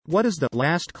What is the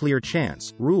last clear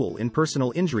chance rule in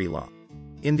personal injury law?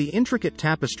 In the intricate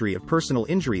tapestry of personal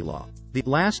injury law, the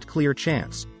last clear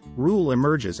chance rule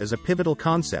emerges as a pivotal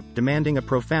concept demanding a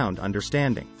profound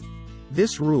understanding.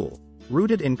 This rule,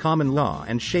 rooted in common law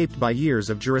and shaped by years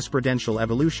of jurisprudential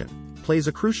evolution, plays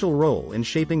a crucial role in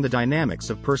shaping the dynamics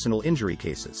of personal injury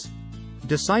cases.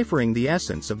 Deciphering the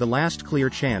essence of the last clear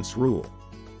chance rule.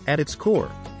 At its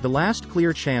core, the last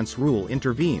clear chance rule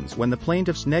intervenes when the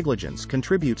plaintiff's negligence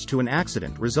contributes to an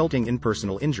accident resulting in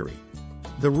personal injury.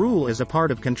 The rule is a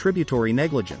part of contributory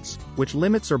negligence, which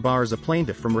limits or bars a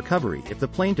plaintiff from recovery if the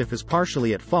plaintiff is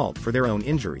partially at fault for their own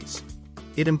injuries.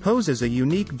 It imposes a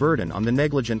unique burden on the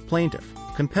negligent plaintiff,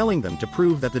 compelling them to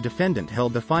prove that the defendant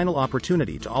held the final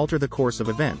opportunity to alter the course of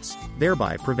events,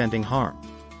 thereby preventing harm.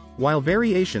 While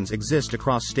variations exist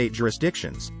across state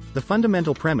jurisdictions, the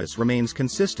fundamental premise remains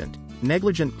consistent: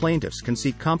 negligent plaintiffs can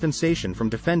seek compensation from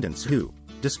defendants who,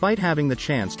 despite having the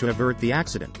chance to avert the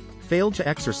accident, failed to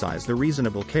exercise the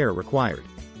reasonable care required.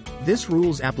 This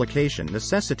rule's application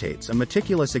necessitates a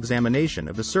meticulous examination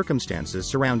of the circumstances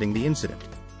surrounding the incident.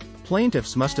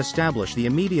 Plaintiffs must establish the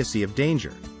immediacy of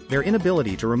danger, their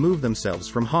inability to remove themselves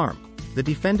from harm, the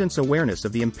defendant's awareness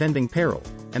of the impending peril,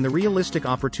 and the realistic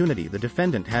opportunity the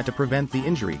defendant had to prevent the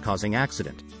injury-causing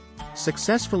accident.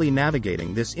 Successfully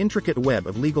navigating this intricate web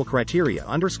of legal criteria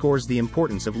underscores the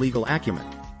importance of legal acumen,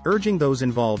 urging those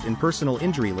involved in personal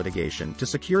injury litigation to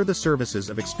secure the services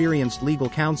of experienced legal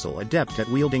counsel adept at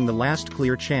wielding the last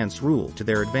clear chance rule to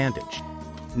their advantage.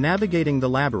 Navigating the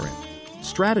labyrinth.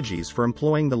 Strategies for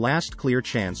employing the last clear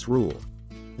chance rule.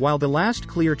 While the last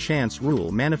clear chance rule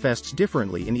manifests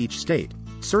differently in each state,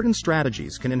 certain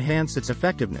strategies can enhance its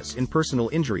effectiveness in personal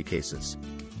injury cases.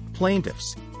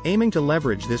 Plaintiffs, aiming to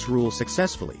leverage this rule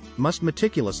successfully, must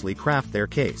meticulously craft their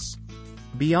case.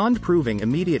 Beyond proving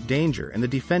immediate danger and the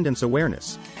defendant's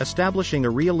awareness, establishing a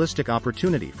realistic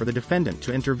opportunity for the defendant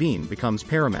to intervene becomes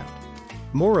paramount.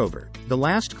 Moreover, the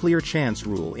last clear chance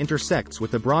rule intersects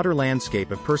with the broader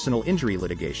landscape of personal injury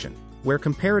litigation, where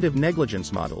comparative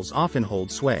negligence models often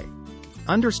hold sway.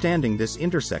 Understanding this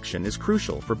intersection is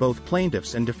crucial for both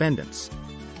plaintiffs and defendants.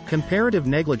 Comparative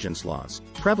negligence laws,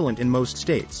 prevalent in most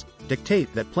states,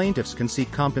 dictate that plaintiffs can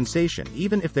seek compensation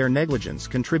even if their negligence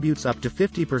contributes up to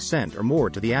 50% or more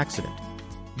to the accident.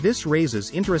 This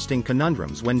raises interesting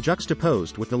conundrums when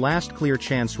juxtaposed with the last clear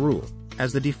chance rule,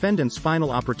 as the defendant's final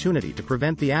opportunity to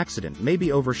prevent the accident may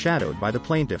be overshadowed by the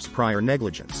plaintiff's prior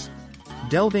negligence.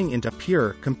 Delving into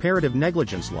pure, comparative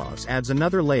negligence laws adds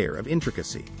another layer of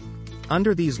intricacy.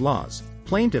 Under these laws,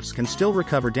 plaintiffs can still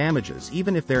recover damages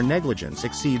even if their negligence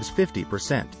exceeds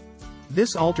 50%.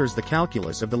 This alters the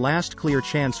calculus of the last clear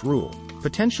chance rule,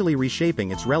 potentially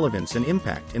reshaping its relevance and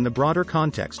impact in the broader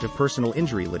context of personal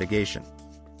injury litigation.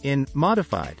 In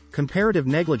modified, comparative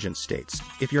negligence states,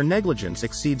 if your negligence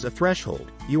exceeds a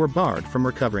threshold, you are barred from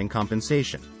recovering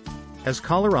compensation. Is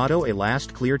Colorado a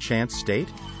last clear chance state?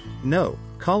 No,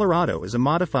 Colorado is a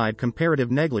modified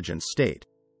comparative negligence state.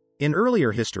 In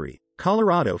earlier history,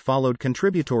 Colorado followed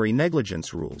contributory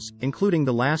negligence rules, including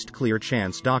the last clear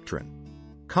chance doctrine.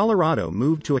 Colorado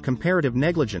moved to a comparative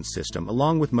negligence system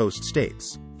along with most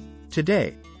states.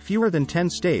 Today, fewer than 10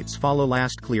 states follow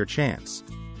last clear chance.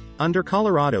 Under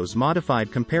Colorado's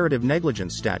modified comparative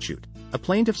negligence statute, a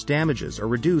plaintiff's damages are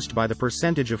reduced by the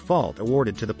percentage of fault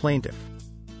awarded to the plaintiff.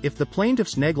 If the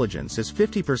plaintiff's negligence is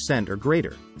 50% or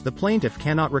greater, the plaintiff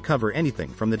cannot recover anything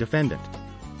from the defendant.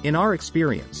 In our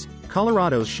experience,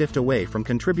 Colorado's shift away from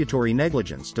contributory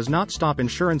negligence does not stop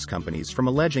insurance companies from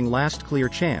alleging last clear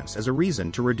chance as a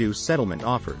reason to reduce settlement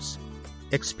offers.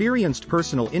 Experienced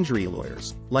personal injury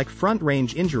lawyers, like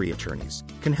front-range injury attorneys,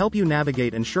 can help you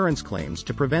navigate insurance claims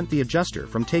to prevent the adjuster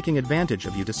from taking advantage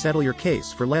of you to settle your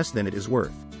case for less than it is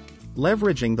worth.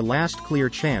 Leveraging the last clear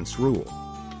chance rule.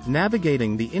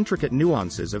 Navigating the intricate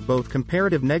nuances of both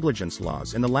comparative negligence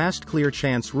laws and the last clear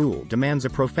chance rule demands a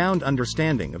profound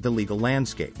understanding of the legal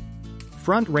landscape.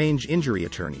 Front-range injury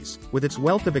attorneys, with its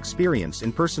wealth of experience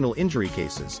in personal injury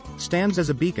cases, stands as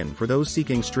a beacon for those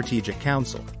seeking strategic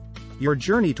counsel. Your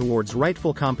journey towards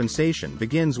rightful compensation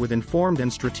begins with informed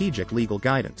and strategic legal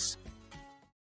guidance.